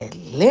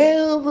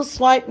Hello, this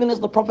white man is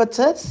the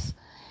prophetess.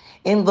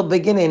 In the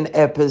beginning,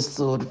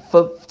 episode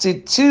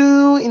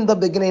 52. In the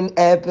beginning,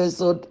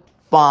 episode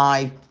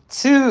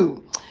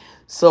 52.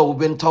 So, we've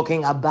been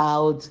talking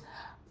about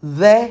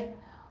the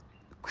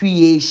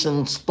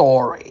creation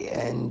story,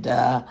 and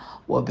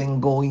we've been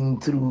going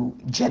through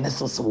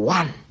Genesis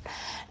 1.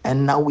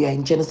 And now we are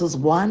in Genesis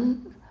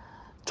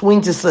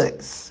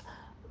 1:26,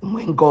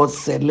 when God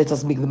said, "Let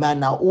us make the man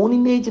in our own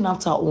image and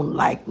after our own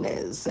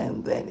likeness."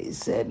 And then He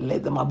said,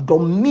 "Let them have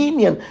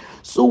dominion."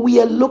 So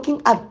we are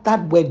looking at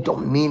that word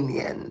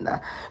dominion.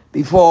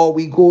 Before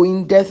we go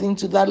in depth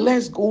into that,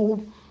 let's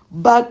go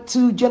back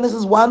to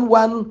Genesis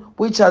 1:1,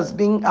 which has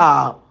been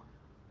our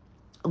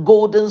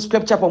golden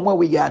scripture from where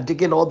we are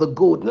digging all the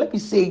gold. Let me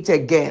say it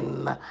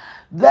again.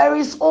 There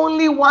is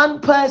only one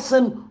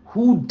person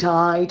who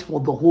died for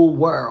the whole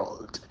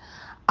world.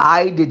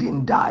 I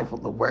didn't die for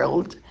the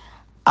world.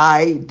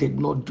 I did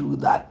not do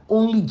that.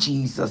 Only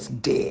Jesus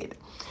did.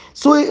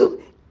 So,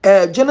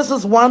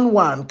 Genesis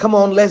 1:1. Come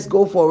on, let's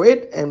go for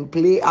it and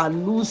play a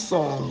new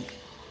song.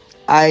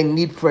 I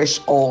Need Fresh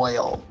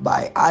Oil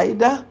by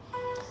Ida.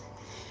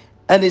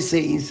 And it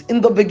says,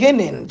 in the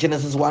beginning,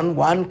 Genesis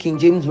 1:1, King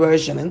James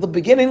Version, in the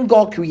beginning,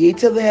 God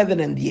created the heaven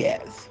and the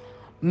earth.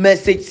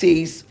 Message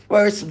says,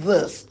 first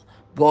this,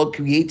 God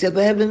created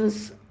the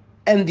heavens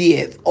and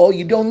the earth. All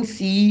you don't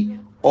see,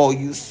 all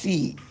you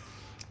see.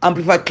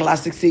 Amplified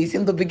Classic says,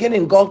 in the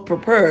beginning, God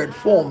prepared,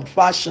 formed,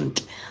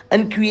 fashioned,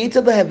 and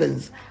created the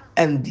heavens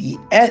and the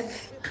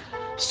earth.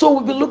 So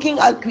we've been looking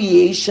at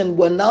creation.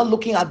 We're now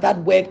looking at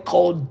that word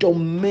called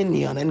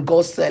dominion. And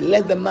God said,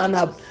 let the man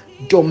have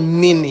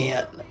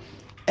dominion.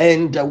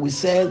 And we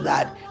said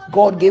that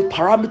God gave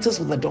parameters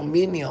for the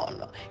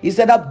dominion. He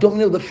said, have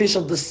dominion of the fish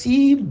of the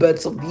sea,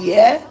 birds of the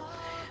air,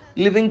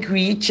 living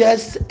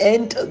creatures,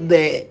 and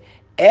the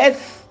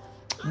earth.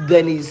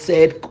 Then He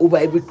said, over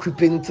every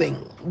creeping thing.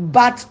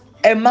 But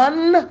a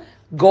man,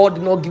 God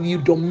did not give you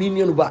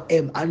dominion over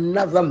him,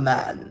 another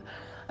man.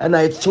 And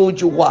I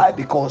told you why.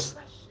 Because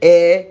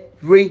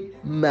every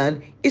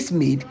man is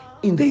made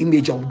in the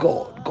image of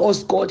God.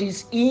 God's got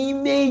His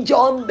image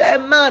on the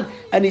man.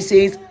 And He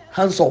says,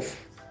 hands off.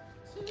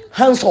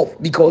 Hands off,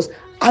 because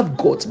I've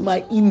got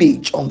my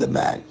image on the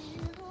man.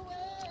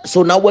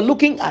 So now we're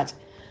looking at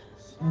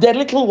the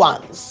little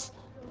ones.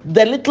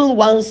 The little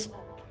ones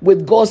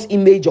with God's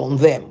image on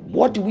them.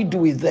 What do we do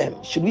with them?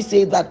 Should we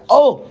say that,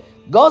 oh,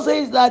 God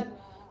says that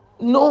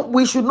no,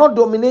 we should not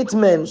dominate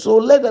men, so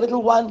let the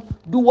little one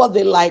do what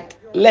they like,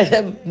 let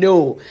them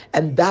know.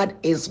 And that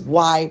is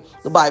why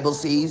the Bible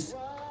says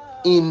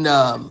in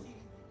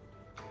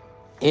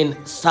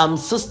Psalm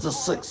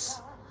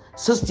 66,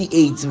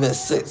 68 verse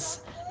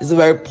 6, it's a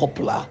very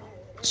popular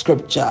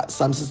scripture.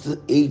 Psalm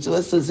 68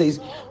 verse 6 says,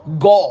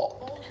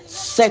 God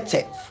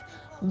setteth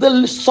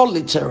the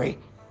solitary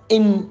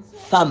in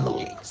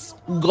families.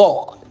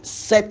 God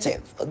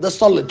setteth the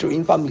solitary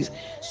in families.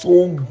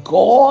 So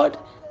God,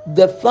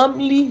 the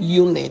family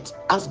unit,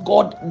 as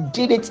God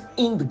did it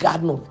in the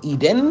Garden of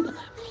Eden,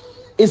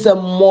 is a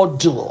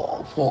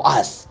model for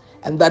us.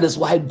 And that is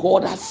why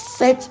God has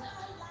set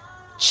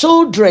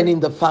children in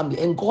the family.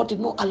 And God did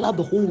not allow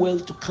the whole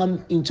world to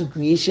come into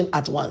creation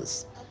at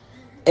once.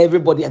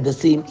 Everybody at the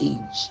same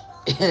age.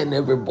 And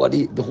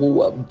everybody, the whole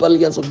world,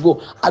 billions of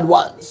people at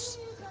once.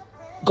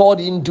 God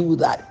didn't do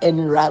that,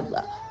 and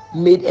rather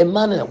made a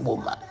man and a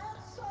woman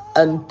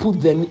and put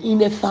them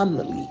in a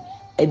family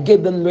and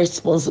gave them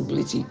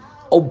responsibility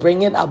of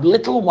bringing up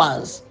little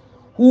ones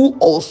who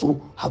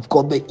also have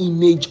got the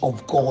image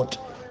of God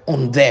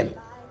on them.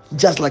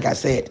 Just like I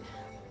said,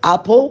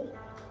 Apple,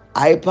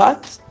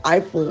 iPads,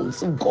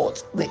 iPhones have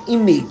got the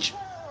image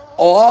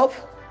of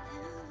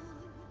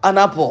an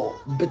apple,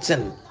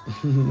 bitten,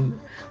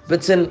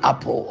 bitten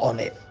apple on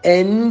it.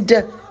 And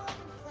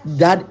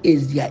that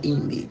is their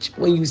image.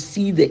 When you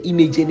see the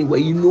image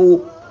anywhere, you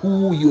know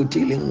who you're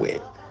dealing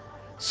with.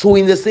 So,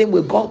 in the same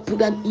way, God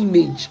put an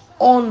image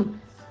on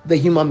the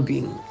human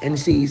being and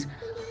says,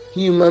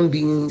 human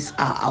beings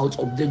are out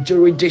of the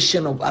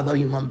jurisdiction of other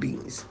human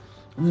beings.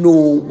 No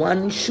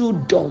one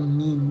should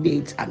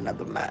dominate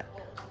another man.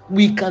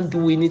 We can't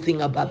do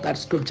anything about that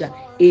scripture.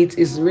 It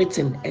is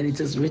written, and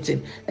it is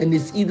written. And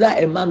it's either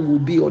a man will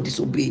be or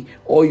disobey,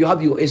 or you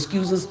have your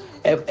excuses,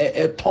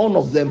 a ton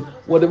of them.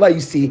 Whatever you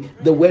say,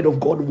 the word of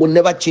God will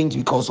never change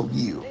because of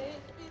you.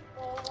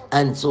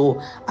 And so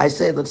I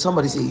said that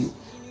somebody say,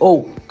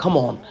 "Oh, come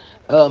on,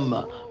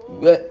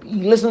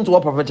 listen to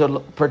what Prophet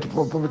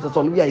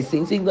Olivia is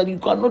saying that you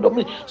cannot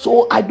dominate.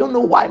 So I don't know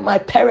why my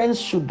parents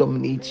should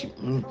dominate you."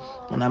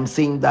 And I'm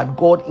saying that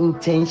God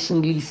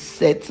intentionally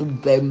set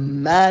the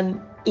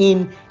man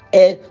in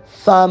a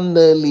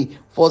family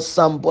for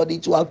somebody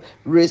to have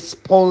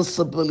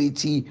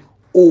responsibility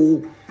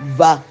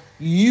over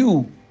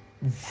you.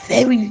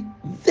 Very,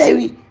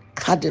 very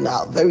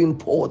cardinal, very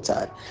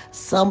important.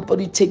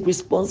 Somebody take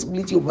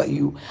responsibility over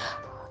you.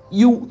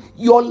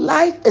 Your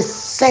life is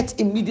set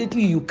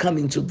immediately you come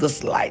into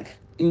this life.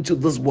 into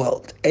this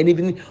world, and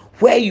even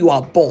where you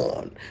are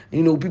born.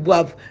 People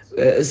have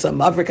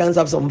some Africans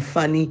have some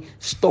funny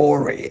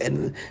story,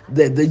 and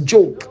the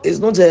joke is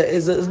not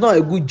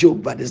a good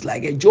joke, but it's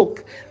like a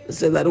joke.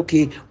 Say that,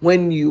 okay,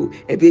 when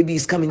a baby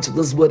is coming to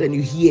this world and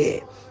you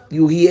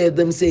hear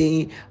them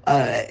saying,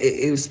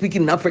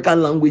 speaking in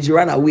African language,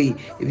 run away.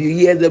 If you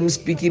hear them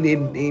speaking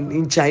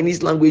in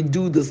Chinese language,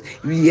 do this.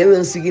 If you hear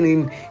them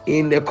speaking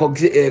in a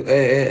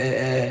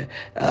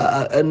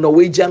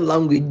Norwegian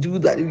language, do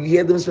that. If you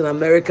hear them speaking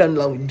American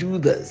language, do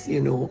this.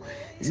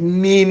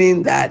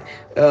 Meaning that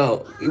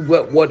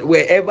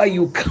wherever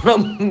you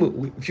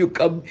come, if you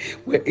come,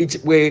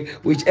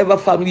 whichever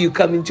family you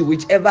come into,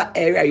 whichever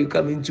area you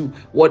come into,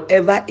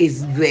 whatever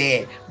is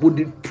there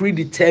would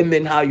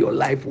predetermine how your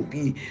life will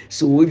be.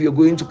 So if you're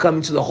going to come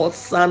into the hot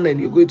sun, and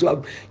you are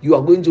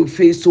going to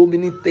face so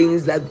many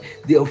things that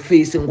they are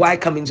facing, why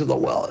come into the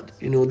world?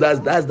 That's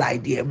the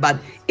idea. But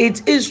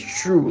it is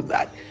true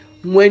that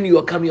when you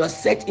are coming, you are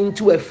set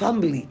into a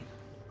family,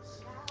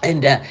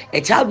 and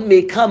a child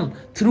may come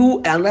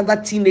through another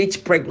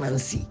teenage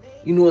pregnancy.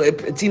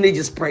 A teenage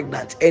is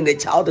pregnant and a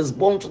child is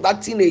born to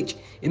that teenage.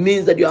 It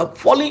means that you are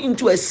falling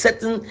into a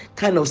certain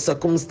kind of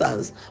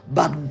circumstance,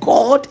 but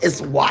God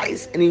is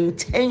wise and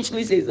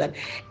intentionally says that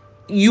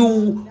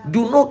you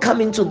do not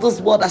come into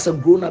this world as a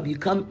grown-up. You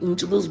come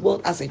into this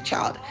world as a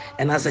child,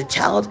 and as a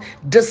child,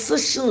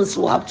 decisions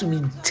will have to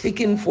be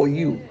taken for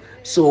you.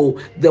 So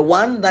the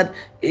one that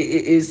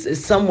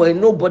is somewhere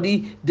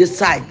nobody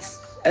decides,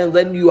 and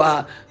then you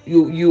are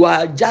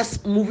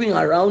just moving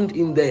around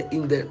in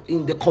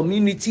the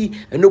community,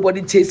 and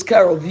nobody takes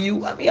care of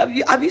you. I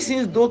mean, have you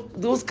seen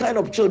those kind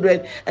of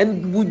children?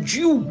 And would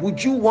you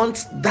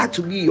want that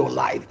to be your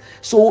life?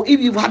 So if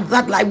you've had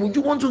that life, would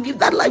you want to give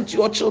that life to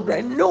your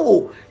children?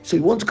 No. So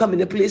you want to come in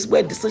a place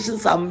where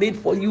decisions are made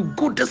for you,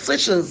 good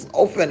decisions,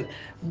 often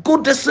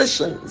good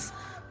decisions.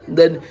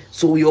 Then,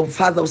 so your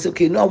father will say,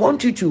 okay, no, I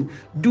want you to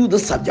do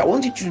this subject, I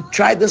want you to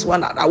try this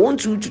one out, I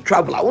want you to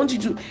travel, I want you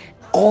to.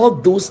 All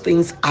those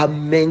things are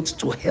meant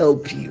to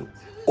help you.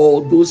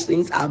 All those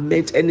things are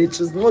meant, and it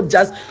is not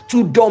just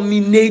to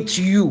dominate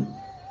you.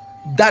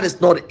 That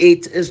is not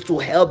it. Is to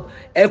help.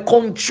 A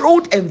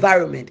controlled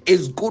environment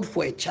is good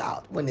for a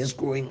child when it's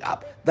growing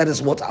up. That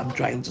is what I'm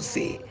trying to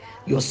say.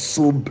 You're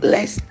so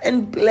blessed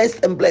and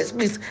blessed and blessed.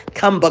 Please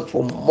come back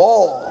for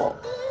more.